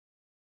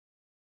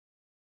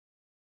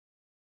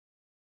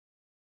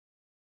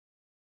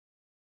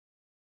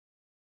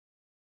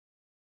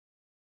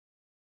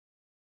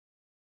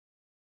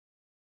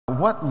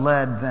What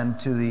led then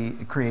to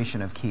the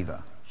creation of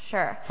KIVA?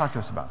 Sure. Talk to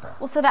us about that.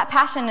 Well, so that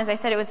passion, as I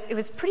said, it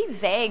was pretty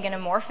vague and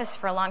amorphous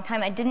for a long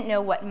time. I didn't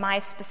know what my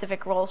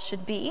specific role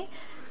should be.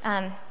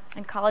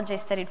 In college, I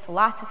studied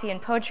philosophy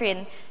and poetry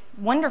and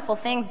wonderful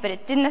things, but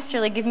it didn't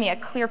necessarily give me a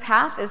clear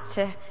path as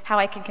to how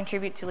I could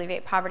contribute to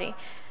alleviate poverty.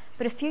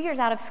 But a few years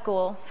out of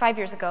school, 5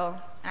 years ago,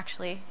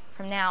 actually,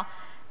 from now,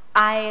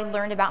 I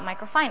learned about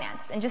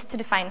microfinance. And just to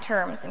define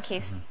terms, in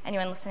case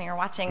anyone listening or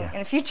watching in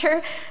the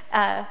future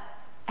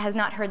has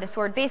not heard this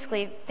word,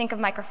 basically think of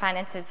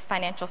microfinance as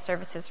financial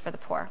services for the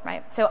poor,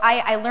 right? So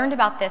I learned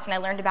about this, and I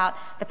learned about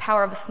the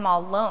power of a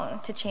small loan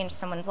to change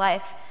someone's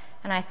life.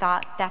 And I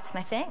thought, that's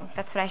my thing.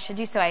 That's what I should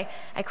do. So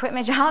I quit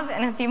my job,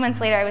 and a few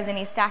months later, I was in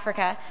East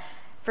Africa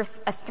for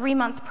a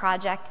 3-month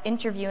project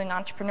interviewing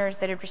entrepreneurs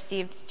that had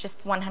received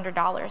just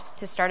 $100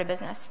 to start a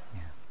business.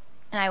 Yeah.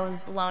 And I was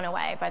blown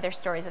away by their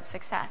stories of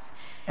success.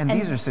 And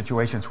these are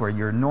situations where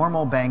your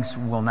normal banks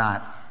will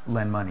not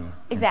lend money.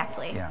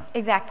 Exactly. Yeah.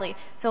 Exactly.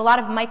 So a lot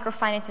of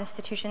microfinance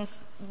institutions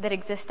that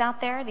exist out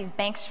there, these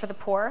banks for the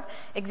poor,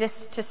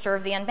 exist to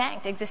serve the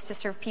unbanked, exist to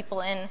serve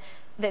people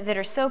that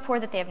are so poor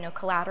that they have no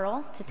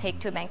collateral to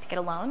take to a bank to get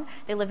a loan.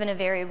 They live in a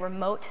very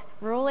remote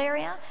rural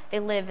area. They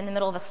live in the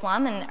middle of a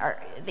slum, and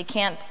they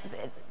can't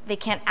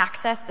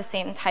access the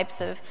same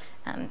types of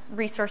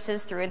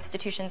resources through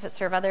institutions that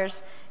serve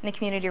others in the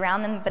community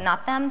around them, but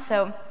not them.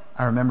 So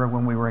I remember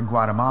when we were in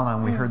Guatemala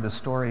and we heard the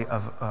story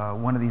of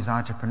one of these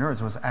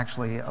entrepreneurs was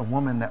actually a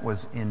woman that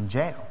was in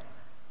jail.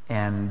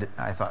 And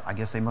I thought, I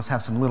guess they must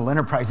have some little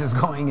enterprises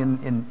going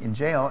in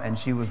jail, and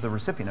she was the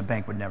recipient. A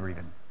bank would never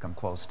even come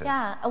close to.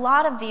 Yeah, a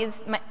lot of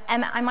these,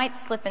 I might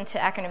slip into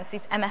acronyms,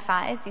 these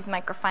MFIs, these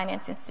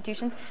microfinance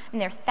institutions, and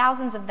there are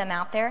thousands of them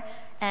out there,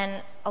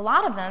 and a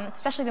lot of them,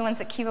 especially the ones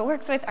that KIVA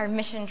works with, are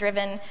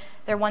mission-driven.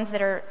 They're ones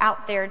that are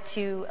out there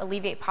to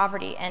alleviate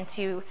poverty, and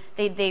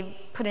they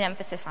put an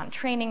emphasis on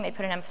training, they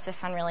put an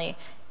emphasis on really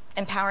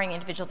empowering the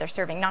individual they're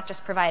serving, not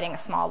just providing a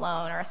small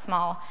loan or a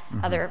small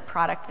other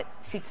product that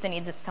suits the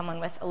needs of someone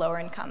with a lower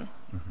income.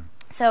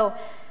 So,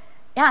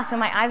 yeah, so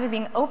my eyes are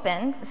being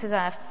opened. This is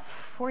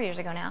 4 years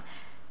ago now.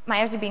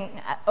 My eyes are being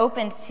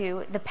opened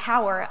to the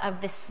power of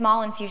this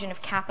small infusion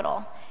of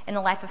capital in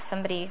the life of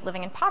somebody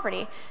living in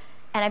poverty.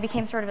 And I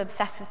became sort of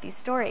obsessed with these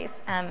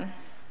stories.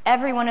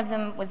 Every one of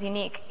them was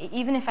unique.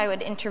 Even if I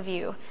would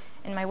interview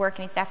in my work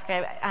in East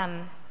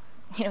Africa,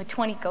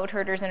 20 goat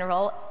herders in a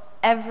row,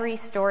 every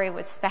story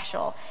was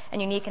special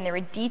and unique, and there were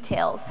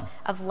details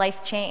of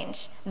life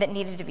change that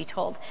needed to be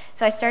told.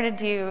 So I started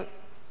to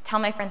tell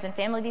my friends and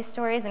family these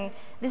stories, and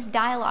this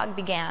dialogue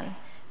began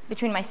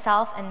between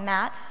myself and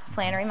Matt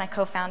Flannery, my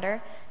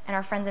co-founder, and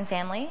our friends and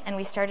family, and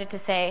we started to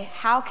say,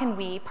 how can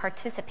we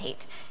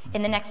participate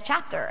in the next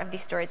chapter of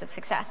these stories of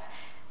success?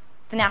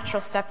 The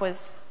natural step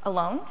was a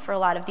loan for a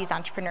lot of these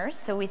entrepreneurs,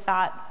 so we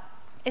thought,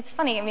 it's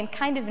funny, I mean,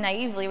 kind of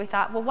naively, we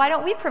thought, well, why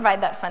don't we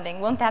provide that funding?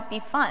 Won't that be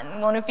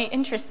fun? Won't it be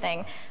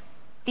interesting?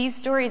 These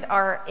stories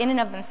are, in and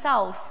of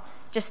themselves,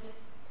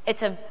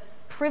 it's a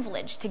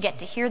privilege to get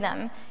to hear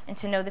them and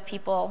to know the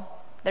people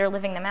that are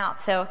living them out.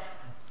 So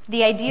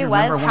the idea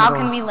was, how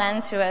can we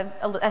lend to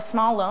a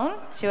small loan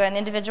to an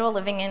individual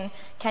living in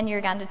Kenya,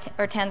 Uganda,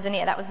 or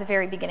Tanzania? That was the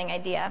very beginning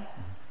idea.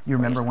 You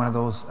remember one of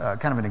those,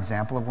 kind of an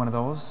example of one of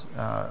those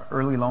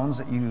early loans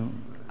that you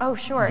Oh,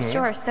 sure, gave?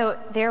 Sure. So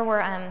there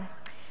were...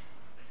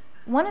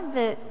 one of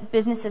the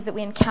businesses that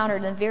we encountered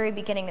in the very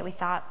beginning that we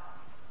thought,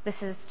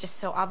 this is just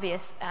so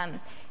obvious,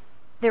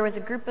 there was a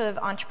group of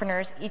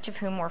entrepreneurs, each of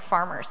whom were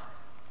farmers,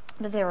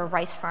 but they were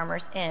rice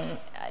farmers in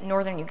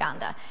northern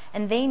Uganda,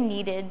 and they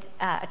needed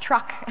a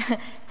truck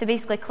to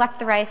basically collect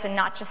the rice and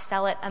not just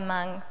sell it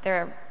among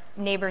their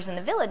neighbors in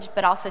the village,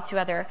 but also to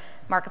other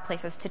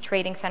marketplaces, to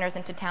trading centers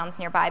and to towns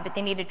nearby, but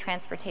they needed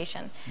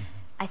transportation.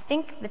 I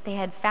think that they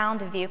had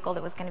found a vehicle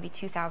that was going to be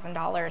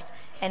 $2,000,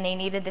 and they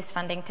needed this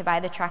funding to buy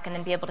the truck and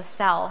then be able to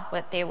sell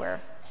what they were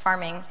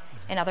farming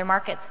in other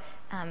markets.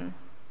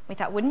 We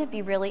thought, wouldn't it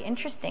be really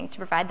interesting to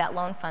provide that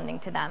loan funding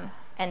to them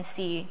and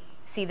see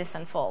this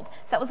unfold?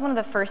 So that was one of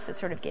the first that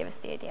sort of gave us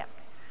the idea.